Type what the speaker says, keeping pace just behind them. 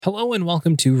Hello and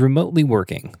welcome to Remotely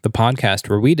Working, the podcast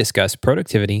where we discuss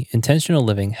productivity, intentional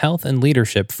living, health, and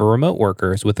leadership for remote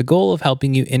workers with the goal of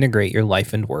helping you integrate your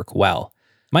life and work well.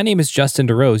 My name is Justin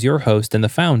DeRose, your host and the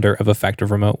founder of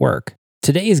Effective Remote Work.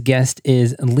 Today's guest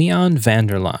is Laan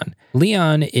Laan.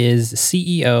 Laan is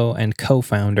CEO and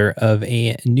co-founder of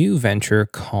a new venture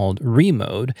called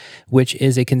Remode, which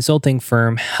is a consulting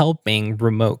firm helping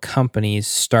remote companies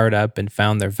start up and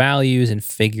found their values and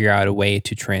figure out a way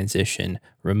to transition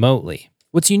remotely.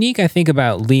 What's unique, I think,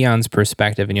 about Leon's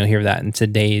perspective, and you'll hear that in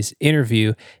today's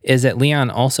interview, is that Leon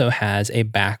also has a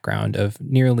background of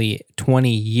nearly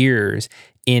 20 years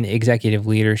in executive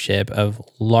leadership of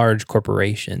large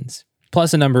corporations,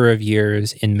 plus a number of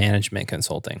years in management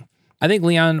consulting. I think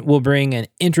Leon will bring an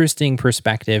interesting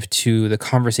perspective to the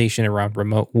conversation around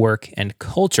remote work and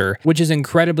culture, which is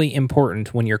incredibly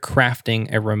important when you're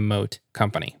crafting a remote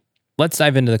company. Let's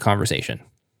dive into the conversation.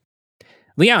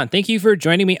 Leon, thank you for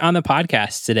joining me on the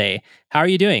podcast today. How are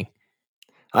you doing?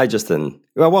 Hi, Justin.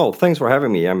 Well, thanks for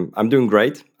having me. I'm doing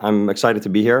great. I'm excited to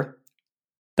be here.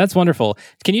 That's wonderful.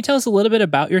 Can you tell us a little bit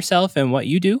about yourself and what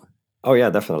you do? Oh yeah,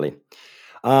 definitely.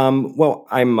 I'm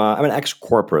an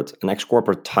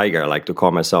ex-corporate tiger, I like to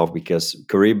call myself, because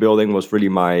career building was really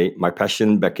my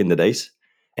passion back in the days,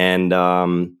 and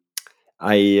I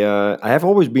have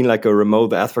always been like a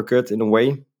remote advocate in a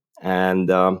way,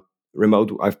 and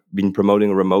remote. I've been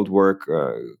promoting remote work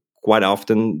quite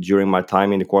often during my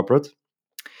time in the corporate.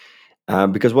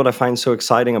 Because what I find so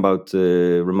exciting about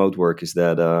remote work is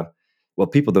that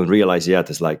what people don't realize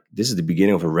yet is like this is the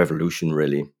beginning of a revolution,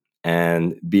 really,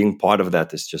 and being part of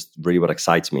that is just really what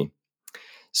excites me.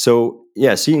 So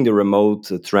yeah, seeing the remote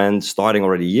trend starting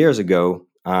already years ago,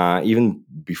 even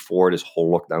before this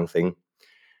whole lockdown thing,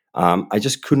 I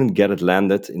just couldn't get it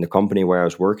landed in the company where I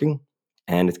was working,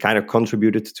 and it kind of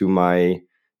contributed to my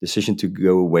decision to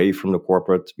go away from the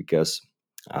corporate because,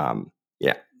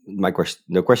 yeah,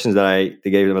 the questions that they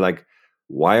gave them were like,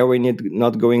 why are we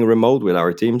not going remote with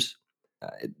our teams?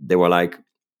 They were like,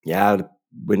 yeah,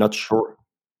 we're not sure.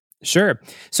 Sure.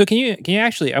 So can you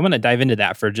actually I want to dive into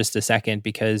that for just a second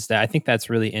because I think that's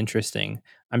really interesting.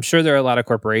 I'm sure there are a lot of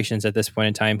corporations at this point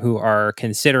in time who are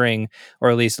considering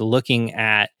or at least looking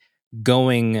at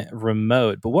going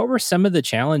remote. But what were some of the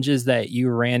challenges that you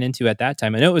ran into at that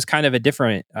time? I know it was kind of a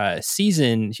different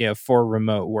season, for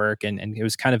remote work, and it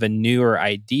was kind of a newer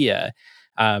idea.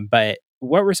 But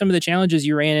what were some of the challenges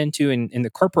you ran into in the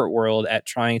corporate world at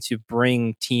trying to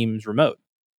bring teams remote?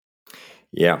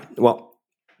 Yeah, well,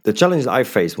 the challenges I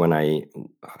faced when I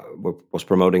was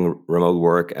promoting remote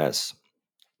work as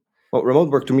well, remote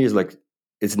work to me is like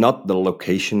it's not the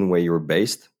location where you're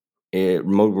based.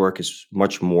 Remote work is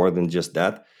much more than just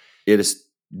that. It is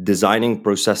designing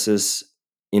processes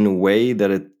in a way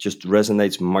that it just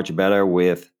resonates much better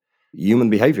with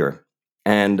human behavior.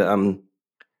 And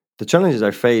the challenges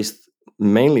I faced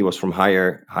mainly was from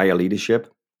higher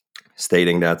leadership,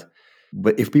 stating that,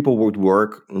 but if people would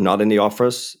work not in the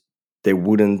office, they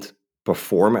wouldn't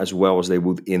perform as well as they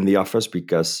would in the office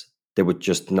because they would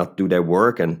just not do their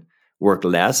work and work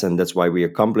less, and that's why we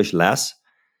accomplish less.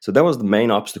 So that was the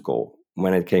main obstacle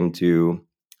when it came to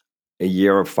a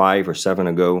year or 5 or 7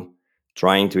 ago,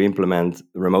 trying to implement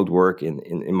remote work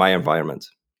in my environment.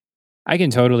 I can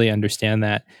totally understand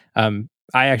that.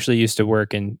 I actually used to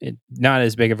work in not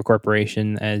as big of a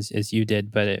corporation as you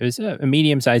did, but it was a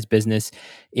medium sized business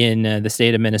in the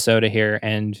state of Minnesota here.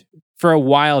 And for a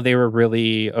while, they were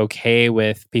really okay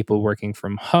with people working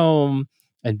from home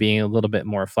and being a little bit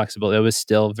more flexible. It was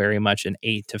still very much an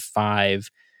 8 to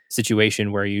 5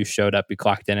 situation where you showed up, you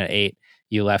clocked in at 8,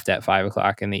 you left at 5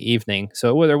 o'clock in the evening.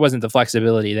 So there wasn't the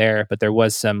flexibility there, but there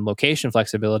was some location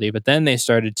flexibility. But then they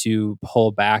started to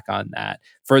pull back on that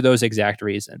for those exact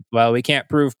reasons. Well, we can't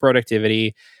prove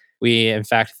productivity. We, in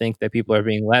fact, think that people are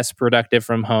being less productive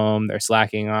from home. They're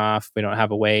slacking off. We don't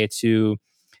have a way to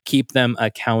keep them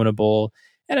accountable.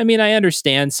 And I mean, I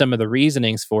understand some of the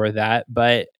reasonings for that,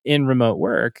 but in remote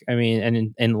work, I mean,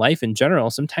 and in life in general,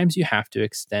 sometimes you have to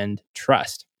extend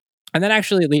trust. And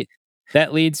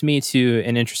that leads me to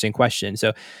an interesting question.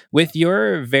 So, with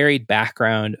your varied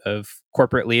background of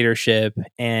corporate leadership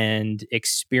and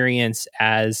experience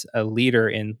as a leader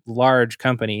in large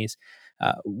companies,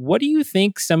 what do you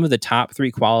think some of the top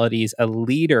 3 qualities a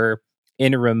leader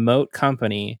in a remote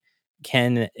company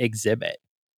can exhibit?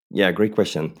 Yeah, great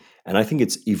question. And I think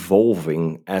it's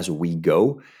evolving as we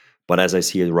go. But as I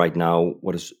see it right now,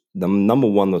 what is the number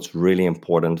one that's really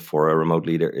important for a remote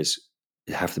leader is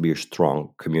you have to be a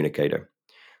strong communicator.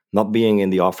 Not being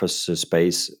in the office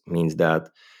space means that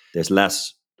there's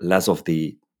less of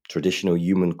the traditional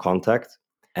human contact,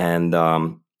 and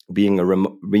being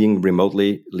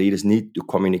remotely, leaders need to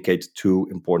communicate two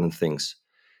important things.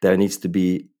 There needs to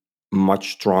be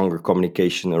much stronger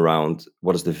communication around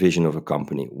what is the vision of a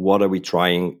company, what are we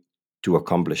trying to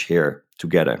accomplish here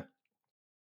together.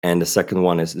 And the second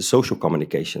one is the social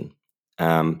communication.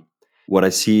 Um, what I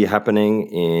see happening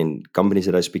in companies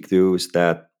that I speak to is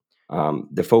that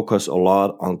they focus a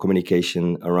lot on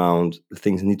communication around the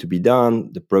things that need to be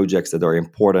done, the projects that are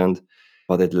important,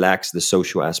 but it lacks the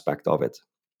social aspect of it.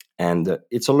 And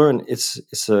it's a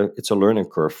learning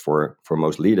curve for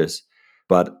most leaders.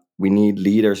 But we need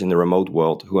leaders in the remote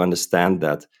world who understand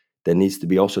that there needs to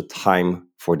be also time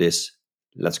for this.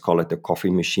 Let's call it the coffee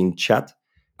machine chat,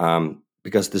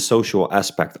 because the social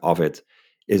aspect of it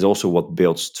is also what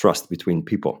builds trust between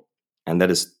people, and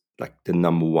that is like the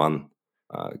number one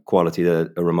quality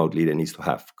that a remote leader needs to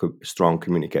have: strong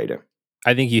communicator.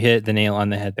 I think you hit the nail on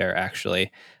the head there,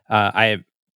 actually. I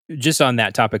just on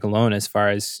that topic alone, as far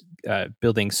as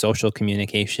building social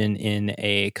communication in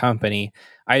a company,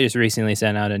 I just recently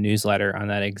sent out a newsletter on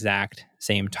that exact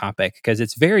same topic because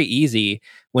it's very easy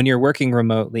when you're working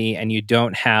remotely and you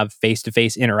don't have face to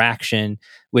face interaction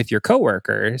with your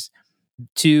coworkers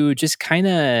to just kind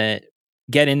of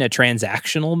get into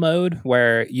transactional mode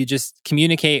where you just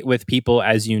communicate with people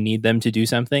as you need them to do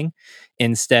something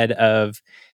instead of,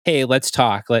 hey, let's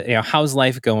talk. How's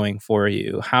life going for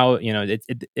you? How,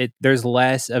 there's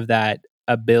less of that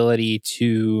ability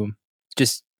to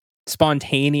just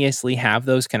spontaneously have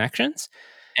those connections.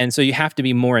 And so you have to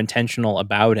be more intentional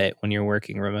about it when you're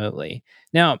working remotely.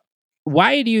 Now,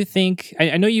 why do you think?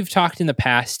 I know you've talked in the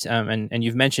past, and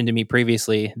you've mentioned to me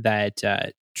previously that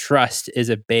trust is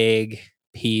a big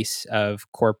piece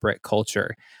of corporate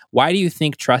culture. Why do you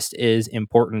think trust is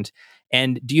important?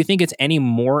 And do you think it's any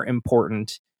more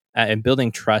important in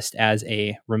building trust as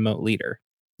a remote leader?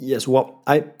 Yes, well,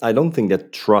 I don't think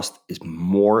that trust is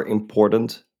more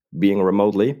important being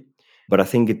remotely, but I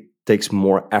think it takes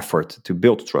more effort to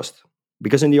build trust.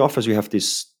 Because in the office you have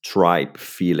this tribe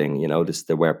feeling, this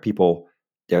where people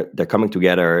they're coming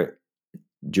together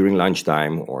during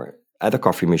lunchtime or at a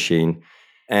coffee machine.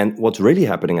 And what's really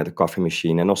happening at the coffee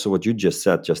machine, and also what you just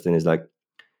said, Justin, is like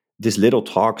these little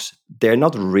talks, they're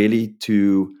not really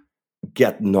to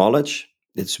get knowledge.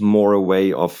 It's more a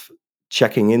way of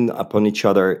checking in upon each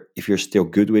other if you're still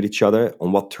good with each other,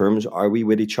 on what terms are we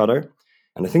with each other.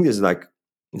 And I think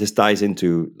this ties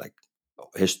into like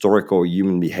historical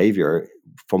human behavior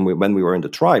from when we were in the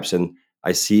tribes. And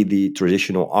I see the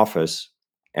traditional office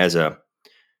as a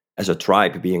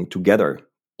tribe being together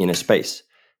in a space.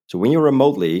 So when you're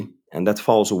remotely and that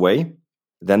falls away,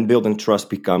 then building trust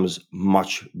becomes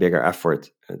much bigger effort.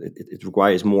 It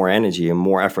requires more energy and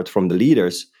more effort from the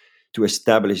leaders to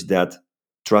establish that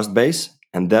trust base.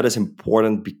 And that is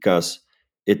important because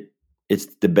it's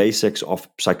the basics of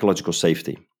psychological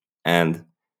safety. And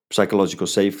psychological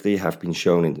safety have been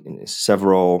shown in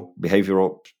several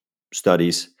behavioral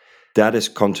studies that is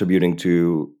contributing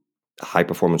to high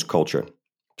performance culture,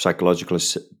 psychological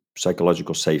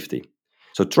psychological safety.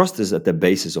 So trust is at the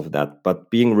basis of that.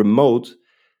 But being remote,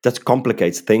 that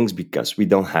complicates things because we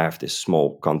don't have this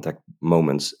small contact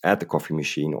moments at the coffee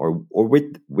machine or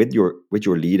with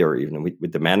your leader, even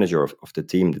with the manager of the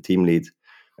team lead.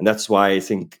 And that's why I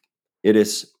think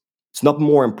it's not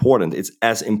more important. It's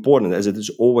as important as it has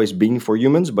always been for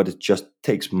humans, but it just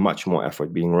takes much more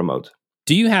effort being remote.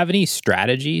 Do you have any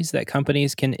strategies that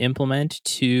companies can implement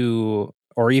to,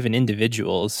 or even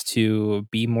individuals, to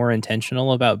be more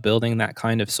intentional about building that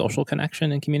kind of social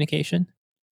connection and communication?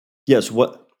 Yes,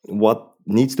 what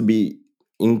needs to be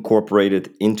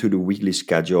incorporated into the weekly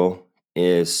schedule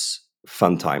is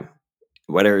fun time.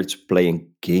 Whether it's playing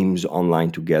games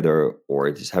online together or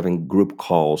it is having group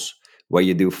calls where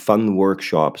you do fun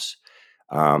workshops.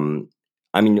 Um,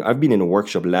 I mean, I've been in a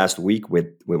workshop last week with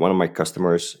one of my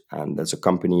customers, and that's a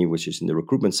company which is in the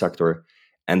recruitment sector,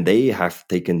 and they have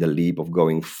taken the leap of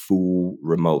going full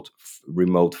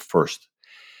remote first.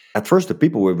 At first, the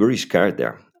people were very scared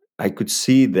there. I could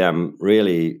see them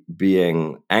really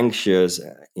being anxious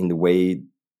in the way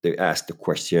they asked the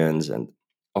questions and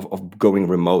of going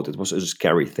remote. It was a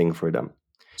scary thing for them.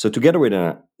 So together with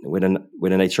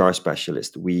an HR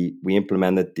specialist, we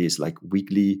implemented these like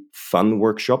weekly fun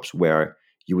workshops where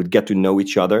you would get to know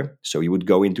each other. So you would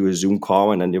go into a Zoom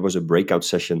call and then there was a breakout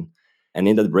session. And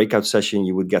in that breakout session,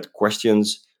 you would get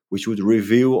questions which would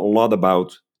reveal a lot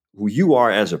about who you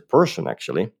are as a person,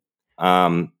 actually,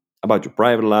 um, about your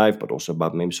private life, but also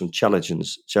about maybe some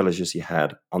challenges you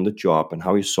had on the job and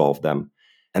how you solved them.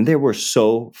 And they were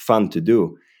so fun to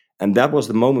do. And that was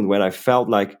the moment when I felt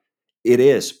like it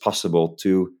is possible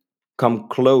to come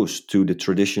close to the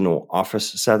traditional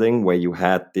office setting where you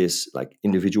had this like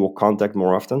individual contact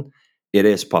more often. It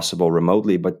is possible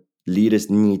remotely, but leaders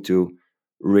need to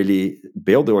really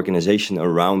build the organization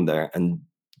around there and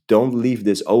don't leave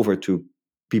this over to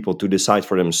people to decide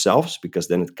for themselves, because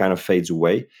then it kind of fades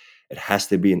away. It has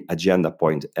to be an agenda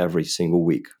point every single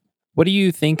week. What do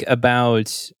you think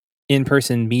about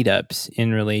in-person meetups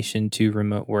in relation to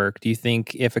remote work? Do you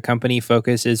think if a company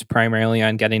focuses primarily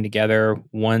on getting together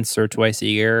once or twice a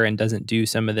year and doesn't do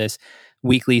some of this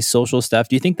weekly social stuff,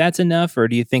 do you think that's enough, or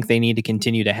do you think they need to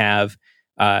continue to have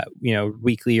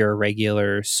weekly or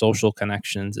regular social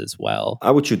connections as well?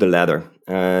 I would choose the latter.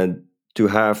 To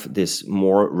have this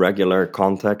more regular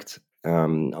contact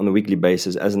on a weekly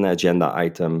basis as an agenda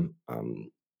item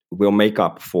will make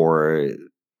up for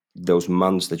those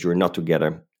months that you're not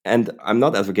together. And I'm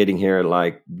not advocating here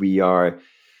like we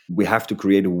have to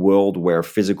create a world where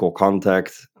physical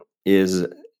contact is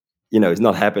is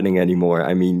not happening anymore.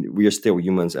 I mean, we are still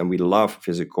humans and we love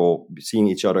physical seeing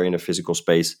each other in a physical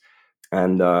space.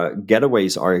 And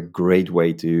getaways are a great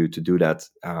way to do that.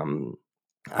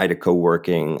 Either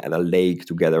co-working at a lake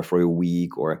together for a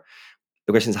week, or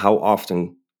the question is how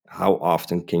often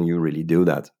can you really do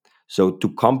that? So to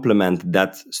complement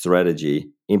that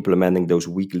strategy, implementing those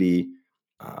weekly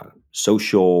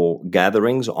social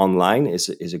gatherings online is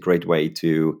a great way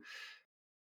to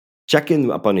check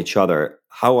in upon each other.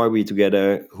 How are we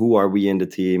together? Who are we in the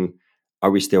team?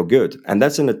 Are we still good? And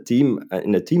that's in a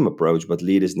team approach. But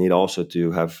leaders need also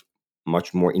to have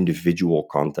much more individual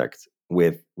contact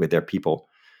with their people,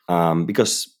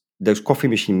 because those coffee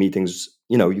machine meetings,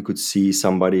 you could see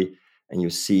somebody and you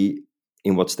see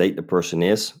in what state the person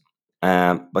is.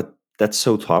 But that's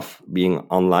so tough being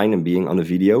online and being on a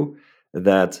video,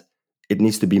 that it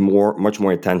needs to be much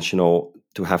more intentional,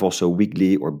 to have also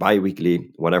weekly or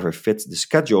bi-weekly, whatever fits the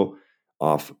schedule,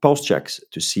 of pulse checks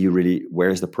to see really where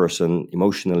is the person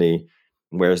emotionally,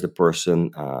 where is the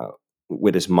person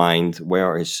with his mind, where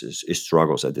are his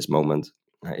struggles at this moment,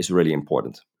 is really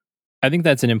important. I think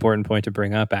that's an important point to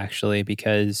bring up actually,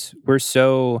 because we're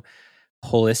so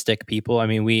holistic people. I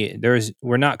mean,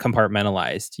 we're not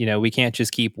compartmentalized. We can't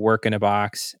just keep work in a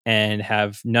box and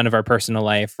have none of our personal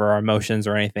life or our emotions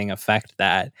or anything affect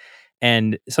that.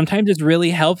 And sometimes it's really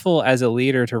helpful as a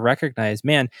leader to recognize,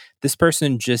 man, this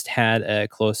person just had a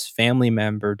close family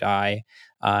member die.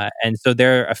 And so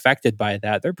they're affected by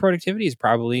that. Their productivity is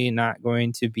probably not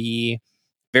going to be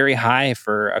very high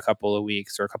for a couple of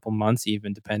weeks or a couple months,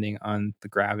 even depending on the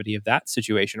gravity of that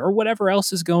situation or whatever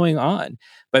else is going on.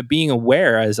 But being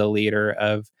aware as a leader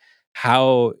of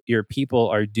how your people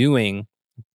are doing,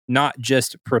 not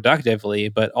just productively,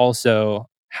 but also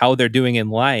how they're doing in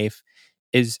life,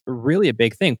 is really a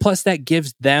big thing. Plus, that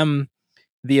gives them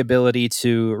the ability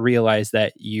to realize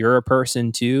that you're a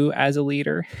person too as a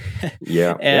leader Yeah,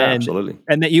 yeah, and absolutely.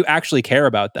 and that you actually care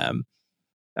about them.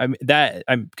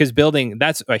 Because building,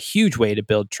 that's a huge way to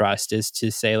build trust, is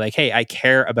to say like, hey, I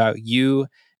care about you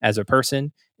as a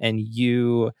person and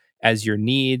you as your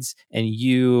needs and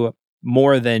you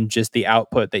more than just the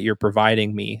output that you're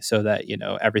providing me, so that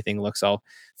everything looks all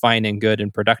fine and good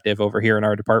and productive over here in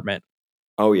our department.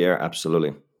 Oh yeah,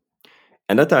 absolutely.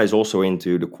 And that ties also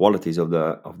into the qualities of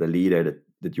the leader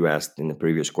that you asked in the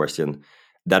previous question.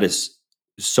 That is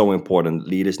so important.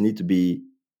 Leaders need to be,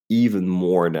 even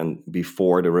more than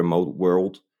before the remote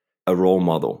world, a role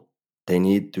model. They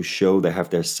need to show they have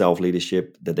their self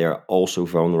leadership, that they are also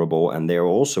vulnerable, and they are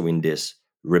also in this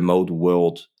remote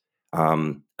world,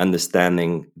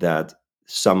 understanding that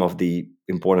some of the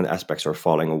important aspects are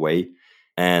falling away,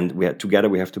 and together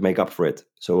we have to make up for it.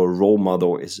 So a role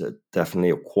model is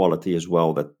definitely a quality as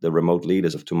well that the remote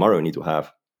leaders of tomorrow need to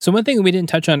have. So one thing we didn't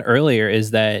touch on earlier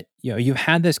is that you've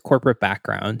had this corporate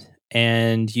background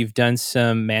and you've done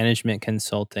some management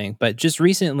consulting, but just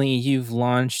recently you've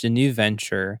launched a new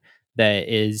venture that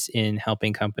is in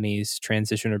helping companies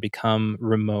transition or become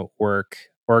remote work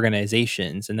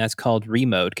organizations, and that's called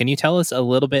Remote. Can you tell us a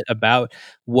little bit about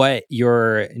what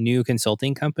your new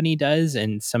consulting company does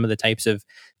and some of the types of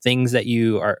things that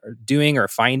you are doing or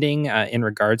finding in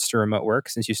regards to remote work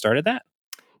since you started that?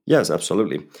 Yes,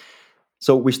 absolutely.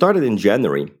 So we started in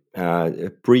January,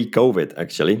 pre-COVID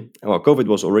actually. Well, COVID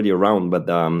was already around, but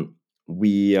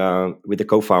we with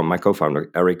my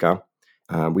co-founder Erica,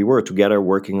 we were together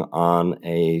working on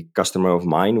a customer of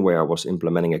mine where I was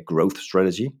implementing a growth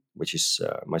strategy, which is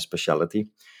my specialty.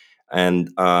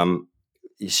 And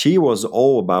she was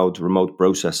all about remote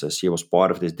processes. She was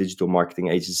part of this digital marketing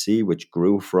agency, which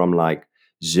grew from like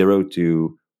 0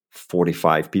 to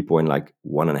 45 people in like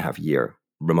 1.5 year,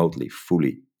 remotely,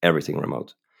 fully, everything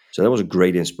remote. So that was a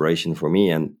great inspiration for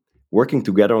me. And working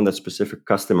together on that specific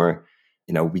customer,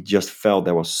 we just felt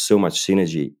there was so much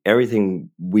synergy. Everything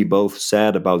we both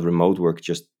said about remote work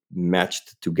just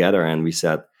matched together, and we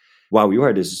said, wow, you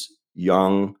are this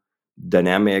young,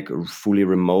 dynamic, fully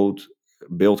remote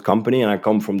built company, and I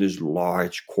come from this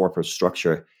large corporate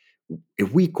structure.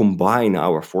 If we combine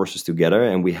our forces together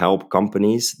and we help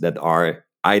companies that are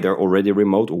either already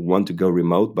remote or want to go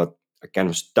remote but are kind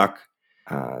of stuck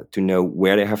to know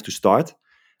where they have to start,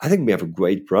 I think we have a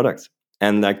great product.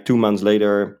 And like 2 months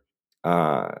later,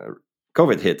 uh,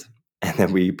 COVID hit, and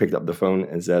then we picked up the phone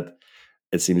and said,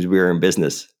 "It seems we're in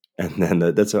business." And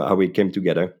then that's how we came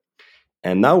together.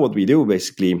 And now what we do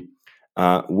basically,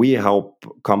 we help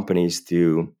companies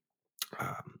to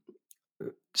um,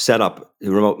 set up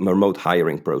remote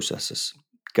hiring processes,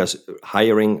 because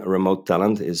hiring remote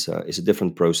talent is a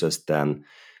different process than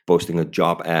posting a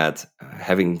job ad,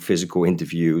 having physical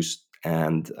interviews,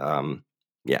 and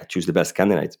choose the best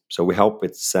candidate. So we help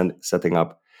with setting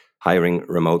up hiring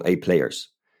remote A players.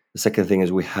 The second thing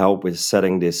is we help with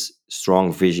setting this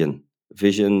strong vision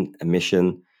and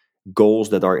mission, goals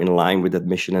that are in line with that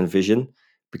mission and vision,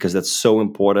 because that's so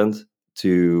important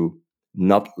to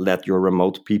not let your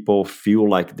remote people feel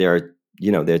like they're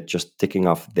just ticking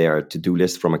off their to-do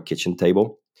list from a kitchen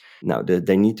table. Now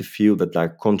they need to feel that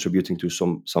they're contributing to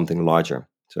something larger.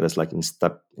 So that's like in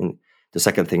the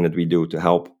second thing that we do to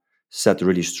help set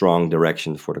really strong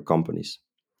direction for the companies.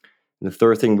 And the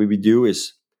third thing we do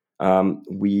is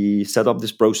we set up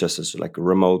these processes, like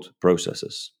remote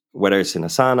processes. Whether it's in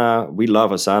Asana, we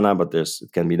love Asana, but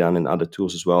it can be done in other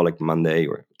tools as well, like Monday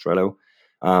or Trello,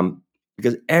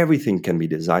 because everything can be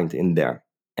designed in there.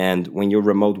 And when you're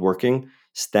remote working,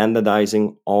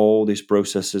 standardizing all these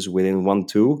processes within one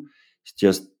tool is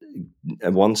just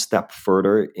one step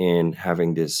further in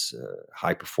having this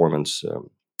high performance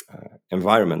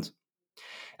environment.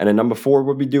 And then number four,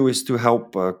 what we do is to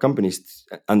help companies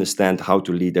understand how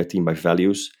to lead their team by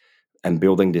values and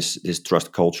building this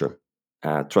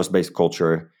trust-based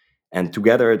culture. And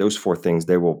together, those four things,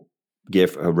 they will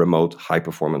give a remote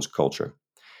high-performance culture.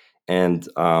 And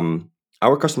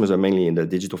our customers are mainly in the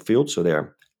digital field, so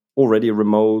they're already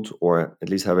remote or at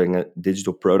least having a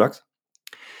digital product.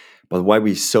 But why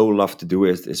we so love to do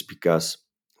it is because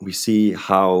we see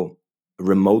how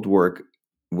remote work,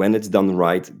 when it's done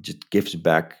right, just gives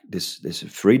back this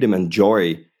freedom and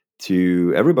joy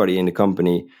to everybody in the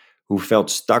company who felt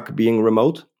stuck being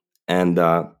remote, and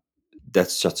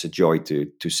that's such a joy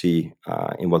to see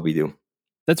in what we do.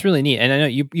 That's really neat. And I know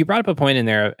you brought up a point in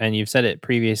there, and you've said it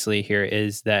previously here,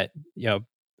 is that,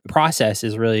 process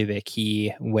is really the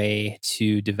key way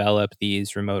to develop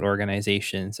these remote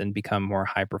organizations and become more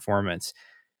high performance.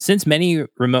 Since many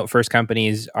remote first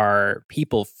companies are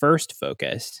people first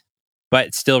focused,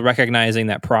 but still recognizing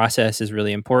that process is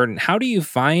really important, how do you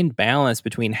find balance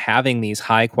between having these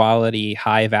high quality,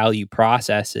 high value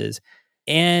processes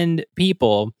and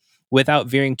people without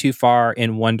veering too far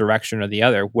in one direction or the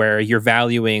other, where you're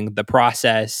valuing the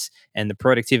process and the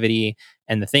productivity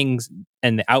and the things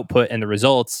and the output and the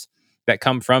results that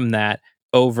come from that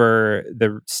over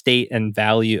the state and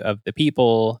value of the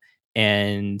people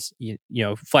and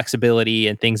flexibility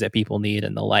and things that people need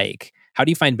and the like? How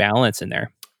do you find balance in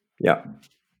there? Yeah,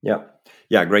 yeah,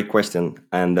 yeah. Great question.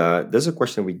 And there's a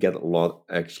question we get a lot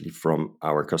actually from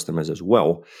our customers as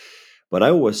well. But I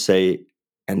always say,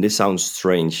 and this sounds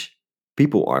strange,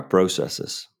 people are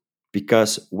processes.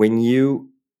 Because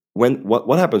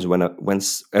what happens when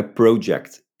a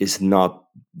project is not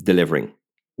delivering?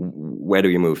 Where do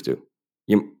you move to?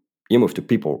 You move to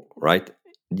people, right?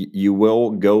 You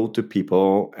will go to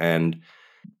people and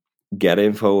get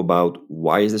info about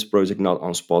why is this project not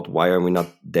on spot? Why are we not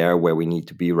there where we need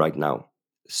to be right now?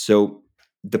 So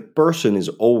the person is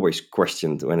always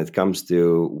questioned when it comes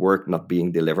to work not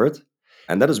being delivered,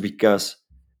 and that is because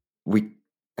we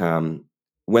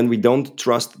when we don't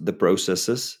trust the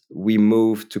processes, we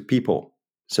move to people.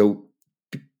 So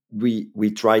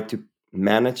we try to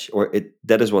manage, or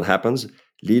that is what happens.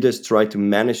 Leaders try to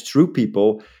manage through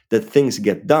people that things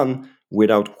get done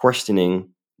without questioning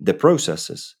the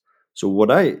processes. So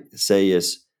what I say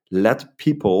is, let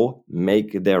people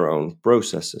make their own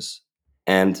processes,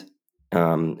 and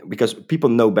because people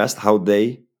know best how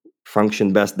they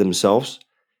function best themselves.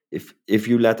 If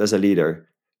you let, as a leader,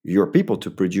 your people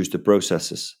to produce the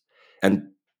processes and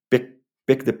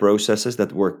pick the processes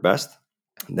that work best,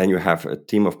 then you have a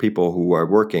team of people who are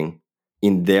working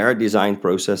in their design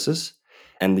processes,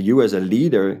 and you as a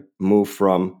leader move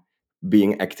from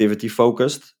being activity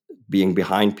focused, being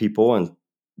behind people and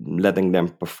letting them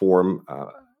perform,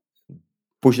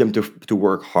 push them to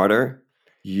work harder.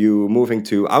 You moving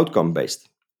to outcome based.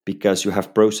 because you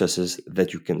have processes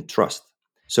that you can trust.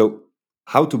 So,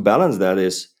 how to balance that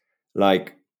is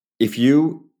like, if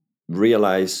you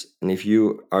realize and if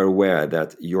you are aware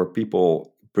that your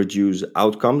people produce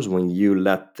outcomes when you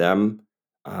let them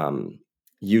um,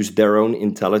 use their own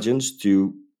intelligence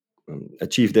to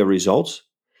achieve their results,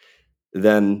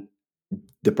 then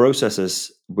the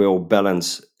processes will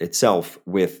balance itself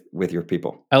with your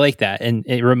people. I like that. And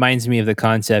it reminds me of the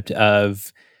concept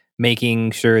of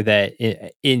making sure that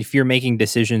if you're making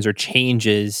decisions or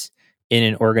changes in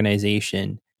an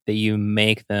organization, that you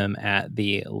make them at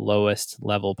the lowest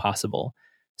level possible.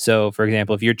 So, for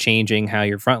example, if you're changing how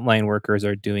your frontline workers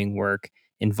are doing work,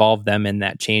 involve them in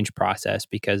that change process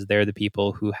because they're the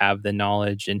people who have the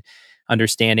knowledge and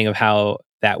understanding of how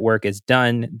that work is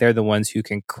done. They're the ones who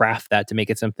can craft that to make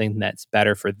it something that's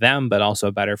better for them, but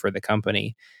also better for the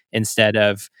company instead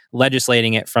of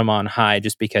legislating it from on high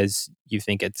just because you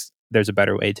think there's a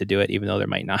better way to do it, even though there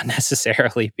might not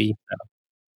necessarily be.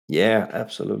 Yeah,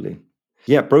 absolutely.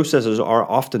 Yeah, processes are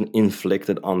often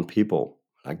inflicted on people.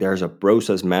 Like, there's a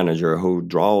process manager who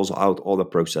draws out all the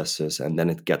processes and then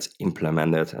it gets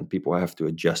implemented and people have to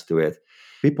adjust to it.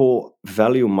 People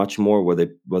value much more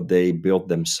what they build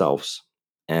themselves.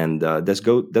 And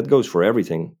that goes for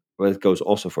everything, but it goes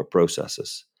also for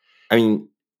processes. I mean,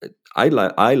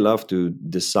 I love to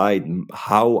decide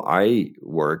how I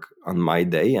work on my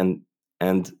day, and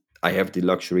I have the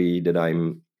luxury that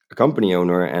I'm a company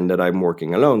owner and that I'm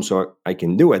working alone, so I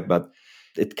can do it. But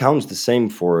it counts the same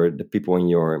for the people in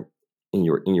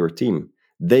your team.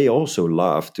 They also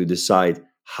love to decide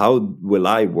how will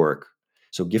I work.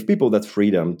 So give people that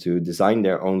freedom to design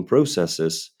their own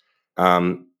processes,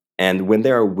 um, and when they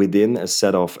are within a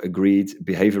set of agreed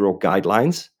behavioral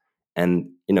guidelines, and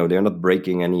they're not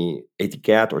breaking any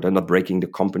etiquette or they're not breaking the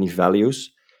company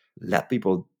values, let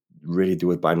people really do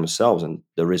it by themselves, and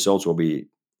the results will be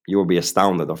you will be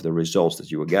astounded of the results that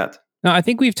you will get. Now, I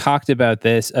think we've talked about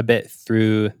this a bit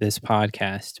through this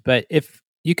podcast, but if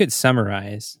you could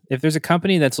summarize, if there's a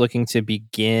company that's looking to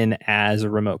begin as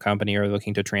a remote company or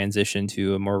looking to transition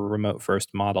to a more remote first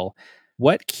model,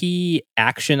 what key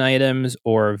action items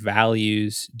or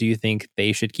values do you think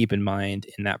they should keep in mind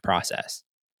in that process?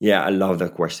 Yeah, I love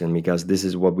that question because this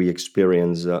is what we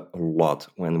experience a lot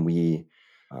when we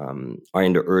are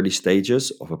in the early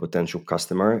stages of a potential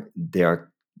customer.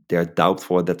 They're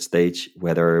doubtful at that stage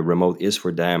whether remote is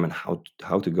for them and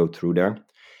how to go through there.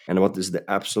 And what is the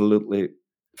absolutely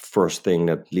first thing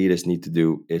that leaders need to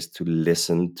do is to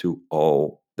listen to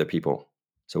all the people.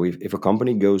 So if a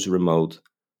company goes remote,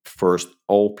 first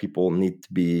all people need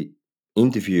to be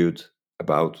interviewed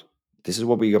about, this is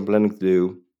what we are planning to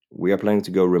do. We are planning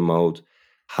to go remote.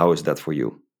 How is that for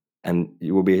you? And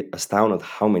you will be astounded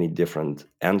how many different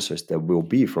answers there will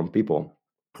be from people,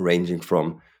 ranging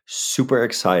from super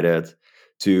excited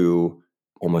to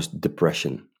almost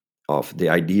depression of the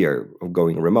idea of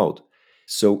going remote.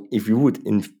 So if you would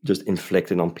just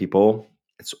inflict it on people,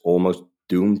 it's almost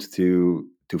doomed to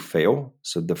fail.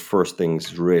 So the first thing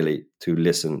is really to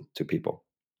listen to people.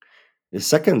 The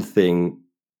second thing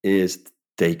is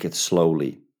take it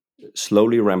slowly.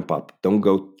 Slowly ramp up. Don't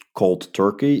go cold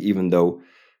turkey, even though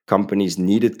companies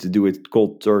needed to do it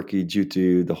cold turkey due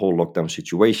to the whole lockdown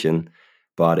situation.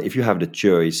 But if you have the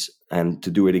choice and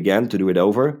to do it again, to do it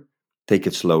over, take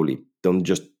it slowly. Don't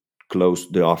just close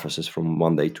the offices from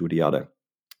one day to the other.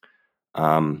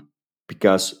 Um,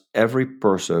 because every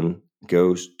person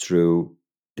goes through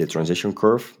the transition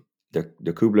curve, the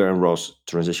Kubler and Ross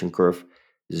transition curve.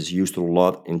 This is used a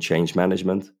lot in change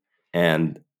management.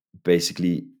 And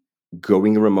basically,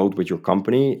 going remote with your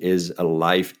company is a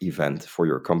live event for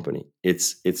your company.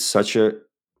 It's such a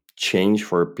change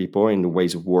for people in the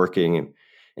ways of working,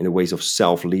 in the ways of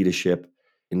self leadership,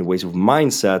 in the ways of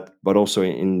mindset, but also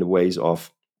in the ways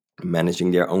of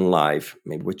managing their own life,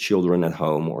 maybe with children at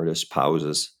home or their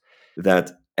spouses,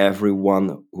 that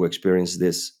everyone who experiences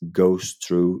this goes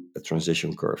through a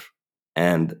transition curve.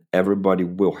 And everybody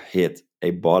will hit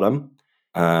a bottom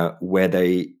where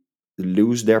they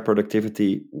lose their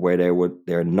productivity, where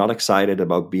they're not excited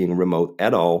about being remote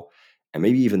at all, and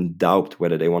maybe even doubt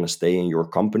whether they want to stay in your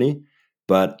company.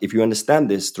 But if you understand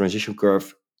this transition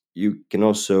curve, you can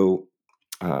also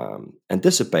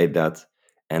anticipate that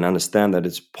and understand that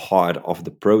it's part of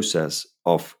the process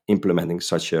of implementing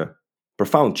such a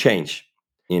profound change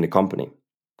in a company.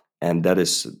 And that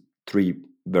is three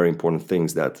very important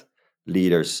things that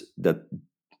leaders that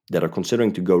are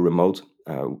considering to go remote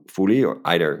fully or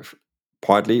either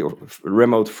partly or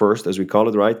remote first, as we call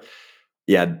it, right?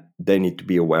 Yeah, they need to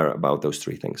be aware about those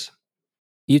three things.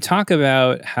 You talk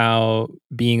about how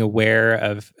being aware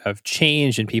of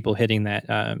change and people hitting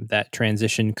that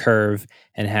transition curve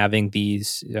and having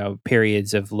these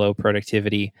periods of low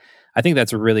productivity. I think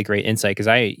that's a really great insight because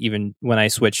I even when I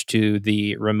switched to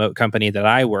the remote company that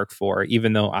I work for,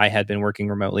 even though I had been working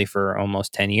remotely for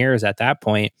almost 10 years at that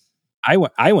point,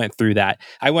 I went through that.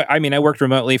 I mean, I worked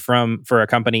remotely for a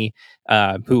company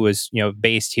who was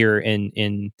based here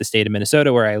in the state of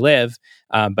Minnesota where I live,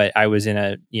 but I was in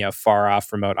a far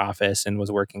off remote office and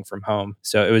was working from home.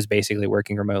 So it was basically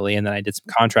working remotely, and then I did some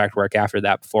contract work after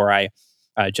that before I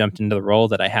jumped into the role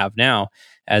that I have now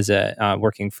as a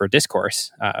working for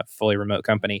Discourse, fully remote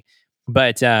company.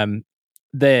 But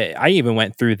the I even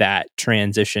went through that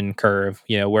transition curve,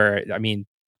 where I mean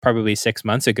probably 6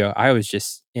 months ago, I was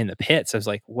just in the pits. I was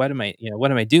like, what am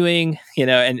I doing?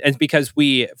 And because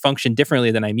we function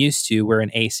differently than I'm used to, we're an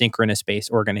asynchronous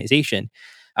based organization.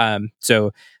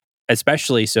 So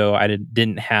especially so I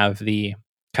didn't have the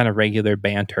kind of regular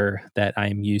banter that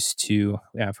I'm used to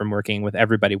from working with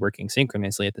everybody working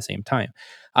synchronously at the same time.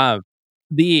 Uh,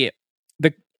 the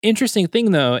the interesting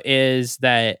thing though is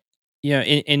that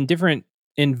in different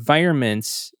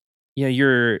environments,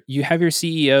 you have your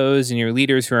CEOs and your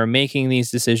leaders who are making these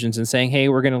decisions and saying, "Hey,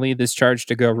 we're going to lead this charge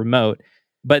to go remote."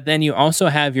 But then you also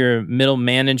have your middle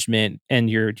management and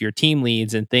your team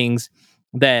leads and things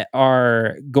that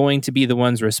are going to be the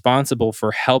ones responsible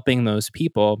for helping those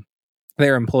people,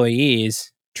 their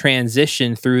employees,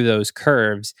 transition through those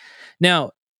curves.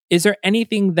 Now, is there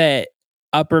anything that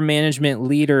upper management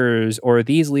leaders or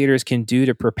these leaders can do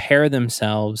to prepare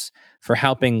themselves for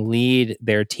helping lead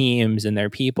their teams and their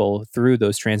people through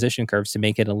those transition curves to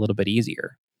make it a little bit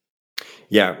easier?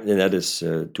 Yeah, and that is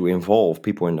to involve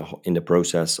people in the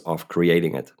process of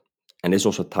creating it. And this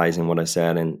also ties in what I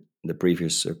said in the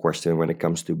previous question when it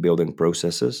comes to building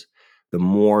processes. The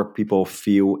more people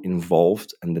feel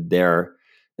involved and that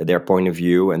their point of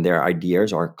view and their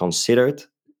ideas are considered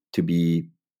to be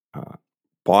uh,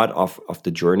 part of the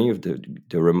journey of the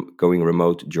going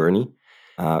remote journey.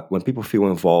 When people feel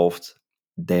involved,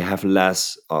 they have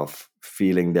less of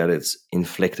feeling that it's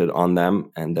inflicted on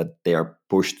them and that they are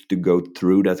pushed to go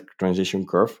through that transition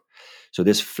curve. So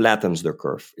this flattens the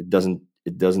curve. It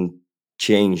doesn't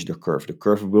change the curve. The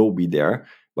curve will be there,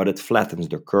 but it flattens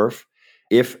the curve.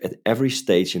 If at every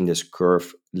stage in this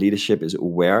curve, leadership is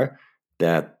aware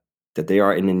that that they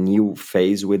are in a new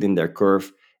phase within their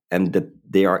curve and that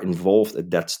they are involved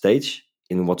at that stage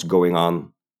in what's going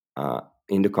on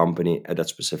in the company at that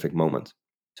specific moment.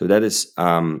 So that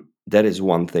is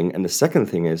one thing. And the second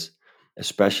thing is,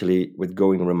 especially with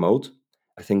going remote,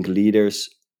 I think leaders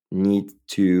need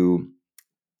to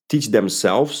teach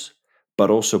themselves, but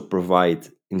also provide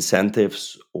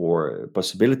incentives or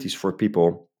possibilities for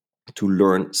people to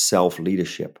learn self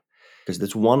leadership. Because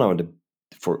that's one of the,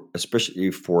 for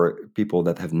especially for people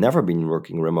that have never been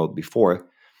working remote before,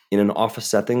 in an office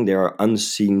setting, there are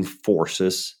unseen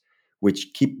forces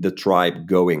which keep the tribe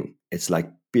going. It's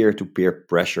like peer to peer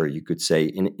pressure, you could say,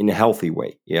 in a healthy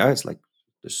way. Yeah, it's like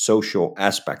the social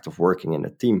aspect of working in a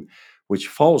team, which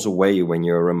falls away when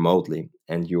you're remotely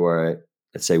and you are,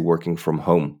 let's say, working from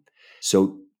home.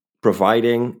 So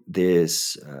providing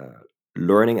this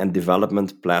learning and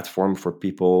development platform for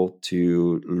people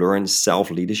to learn self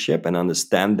leadership and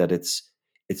understand that it's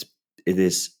it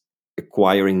is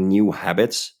acquiring new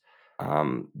habits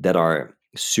that are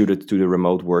suited to the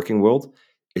remote working world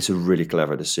is a really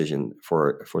clever decision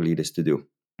for leaders to do.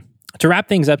 To wrap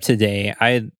things up today,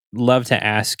 I'd love to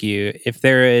ask you if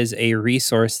there is a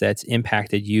resource that's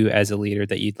impacted you as a leader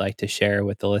that you'd like to share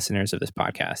with the listeners of this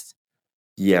podcast.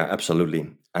 Yeah, absolutely.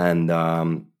 And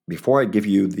before I give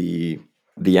you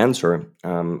the answer,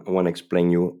 I want to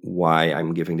explain you why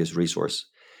I'm giving this resource.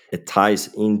 It ties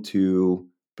into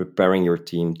preparing your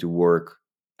team to work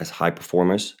as high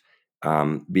performers,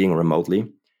 being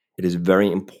remotely. It is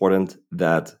very important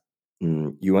that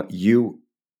you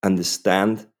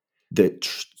understand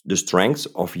the strengths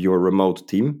of your remote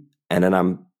team, and then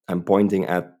I'm pointing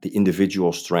at the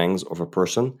individual strengths of a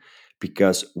person,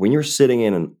 because when you're sitting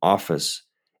in an office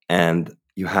and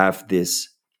you have this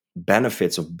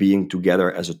benefits of being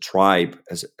together as a tribe,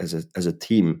 as a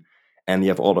team, and you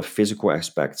have all the physical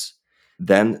aspects,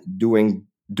 then doing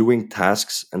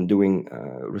tasks and doing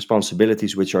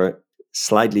responsibilities which are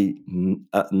slightly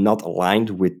not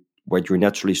aligned with what you're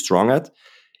naturally strong at,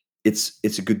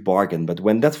 it's a good bargain. But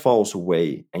when that falls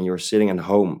away and you're sitting at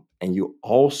home and you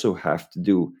also have to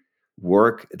do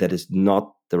work that is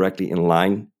not directly in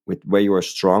line with where you are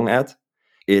strong at,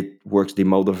 it works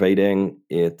demotivating.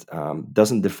 It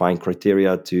doesn't define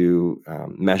criteria to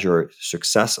measure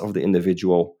success of the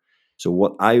individual. So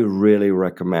what I really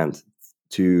recommend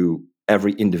to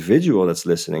every individual that's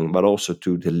listening, but also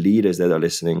to the leaders that are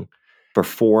listening,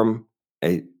 perform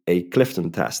a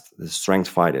Clifton test, the Strength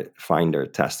Finder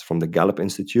test from the Gallup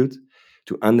Institute,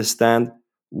 to understand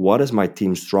what is my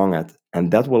team strong at.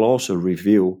 And that will also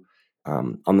reveal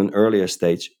on an earlier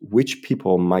stage which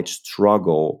people might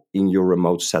struggle in your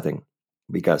remote setting,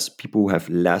 because people who have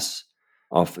less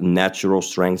of natural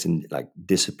strengths in like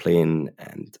discipline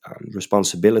and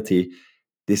responsibility,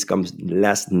 this comes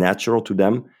less natural to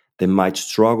them. They might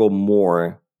struggle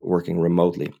more working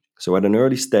remotely. So at an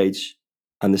early stage,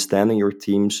 understanding your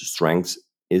team's strengths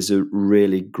is a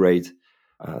really great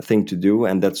thing to do.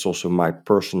 And that's also my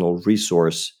personal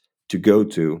resource to go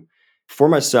to for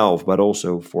myself, but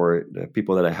also for the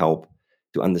people that I help,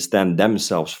 to understand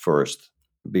themselves first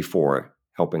before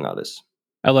helping others.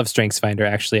 I love StrengthsFinder.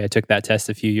 Actually, I took that test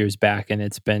a few years back, and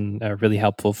it's been really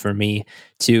helpful for me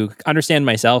to understand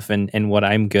myself and what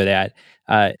I'm good at.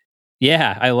 Uh,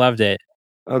 yeah, I loved it.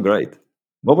 Oh, great.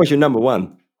 What was your number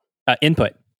one?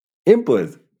 Input.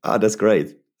 Input. Ah, that's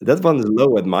great. That one is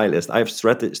low at my list. I have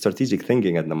strategic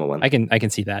thinking at number one. I can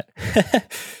see that.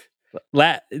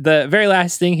 The very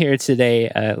last thing here today,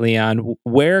 Leon,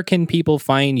 where can people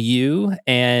find you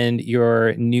and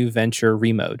your new venture,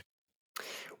 Remode?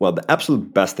 Well, the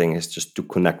absolute best thing is just to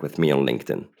connect with me on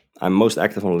LinkedIn. I'm most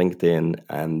active on LinkedIn,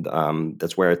 and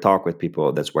that's where I talk with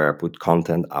people. That's where I put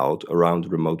content out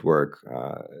around remote work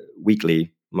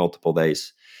weekly, multiple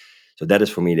days. So that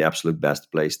is for me the absolute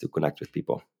best place to connect with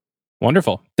people.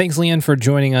 Wonderful. Thanks, Leon, for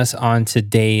joining us on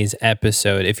today's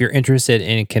episode. If you're interested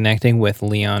in connecting with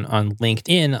Leon on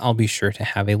LinkedIn, I'll be sure to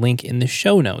have a link in the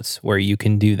show notes where you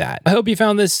can do that. I hope you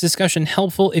found this discussion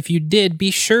helpful. If you did,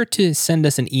 be sure to send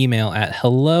us an email at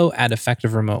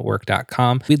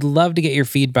hello@effectiveremotework.com. We'd love to get your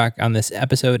feedback on this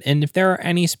episode, and if there are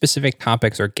any specific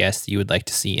topics or guests you would like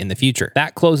to see in the future.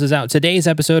 That closes out today's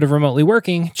episode of Remotely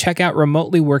Working. Check out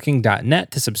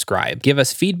remotelyworking.net to subscribe. Give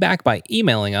us feedback by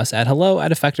emailing us at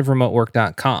hello@effectiveremotework.com.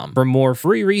 For more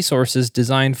free resources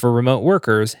designed for remote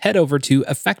workers, head over to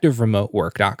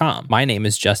effectiveremotework.com. My name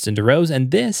is Justin DeRose,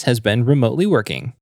 and this has been Remotely Working.